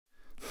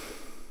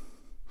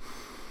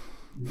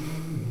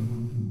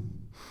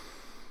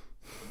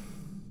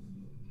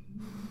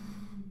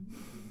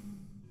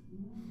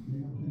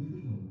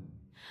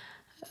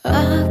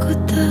Aku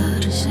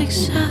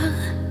tersiksa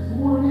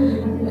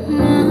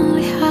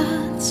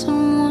melihat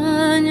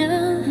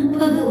semuanya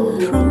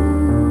berubah.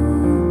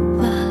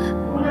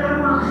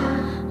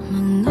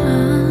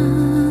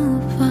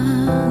 Mengapa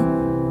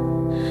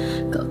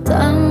kau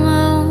tak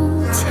mau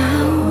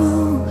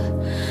tahu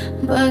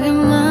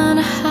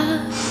bagaimana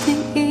hati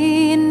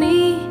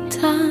ini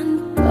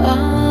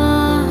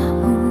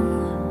tanpamu?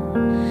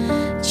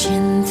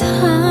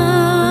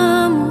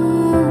 Cintamu,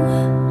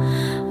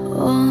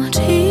 oh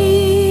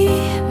di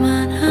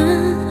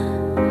mana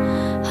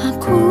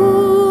aku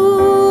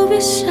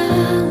bisa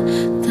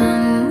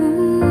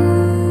temui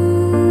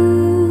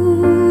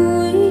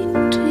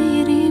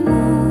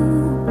dirimu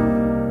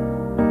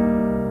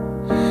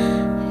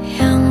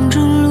yang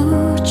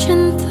dulu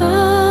cinta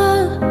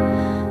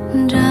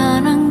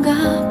dan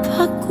anggap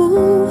aku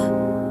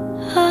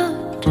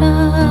ada.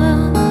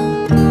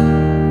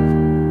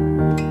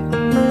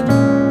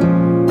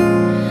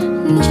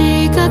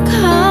 Jika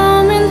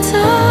kau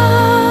minta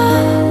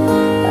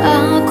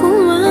aku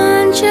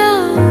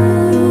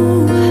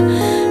menjauh,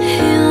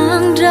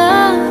 hilang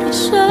dari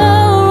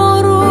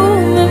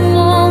seluruh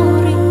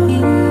memori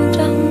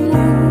indahmu,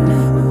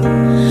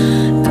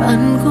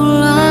 kan ku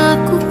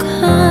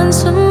lakukan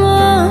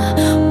semua,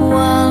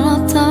 walau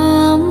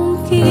tak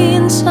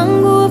mungkin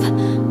sanggup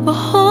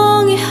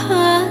bohongi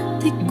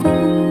hatiku.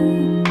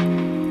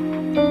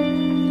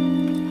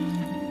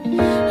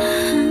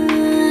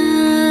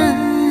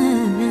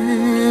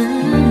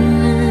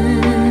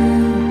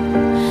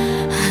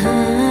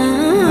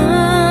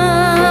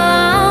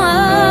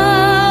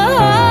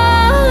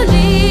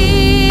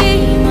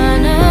 Di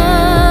mana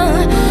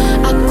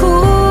aku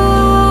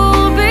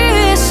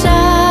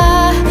bisa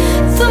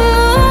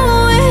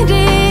temui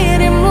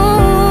dirimu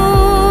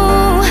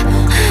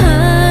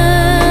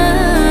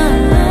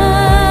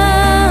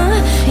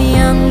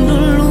yang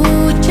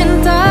dulu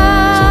cinta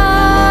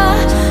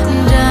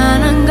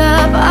dan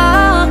anggap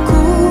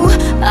aku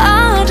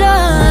ada.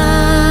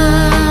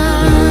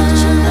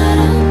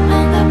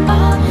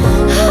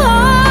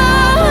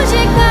 Oh,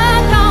 jika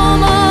kau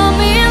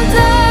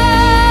meminta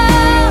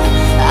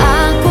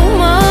aku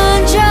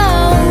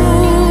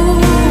menjauh,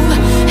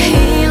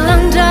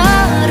 hilang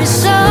dari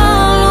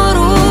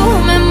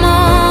seluruh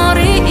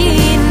memori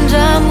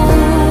indahmu,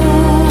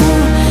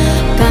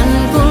 kan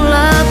ku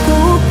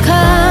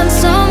lakukan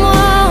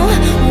semua,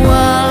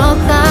 walau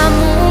tak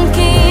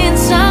mungkin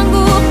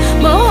sanggup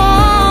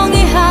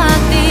bohongi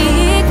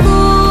hatiku.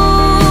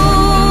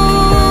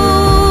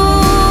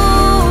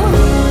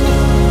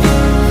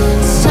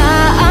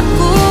 Saat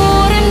ku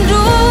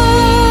rindu,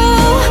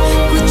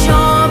 ku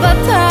coba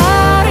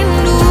tak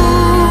rindu,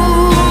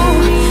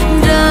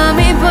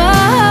 demi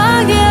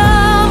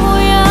bahagiamu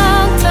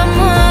yang tak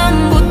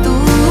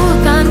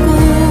membutuhkanku.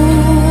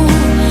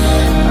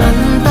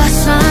 Entah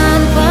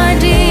sampai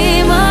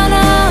di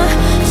mana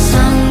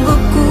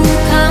sanggup ku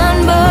kan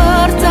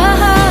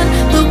bertahan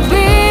untuk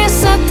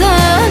bisa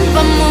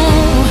tanpamu.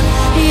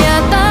 Ya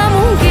tak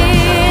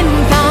mungkin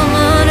kau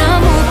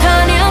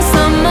menemukan yang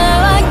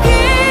sama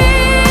lagi,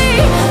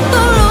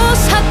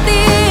 tulus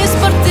hati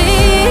seperti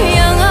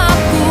yang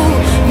aku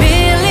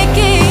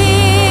miliki.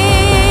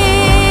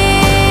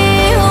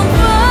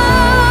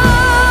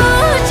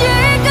 Oh,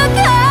 jika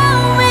kau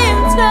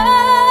minta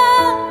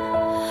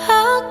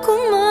aku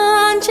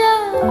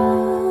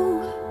menjauh,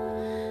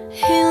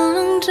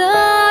 hilang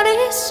dari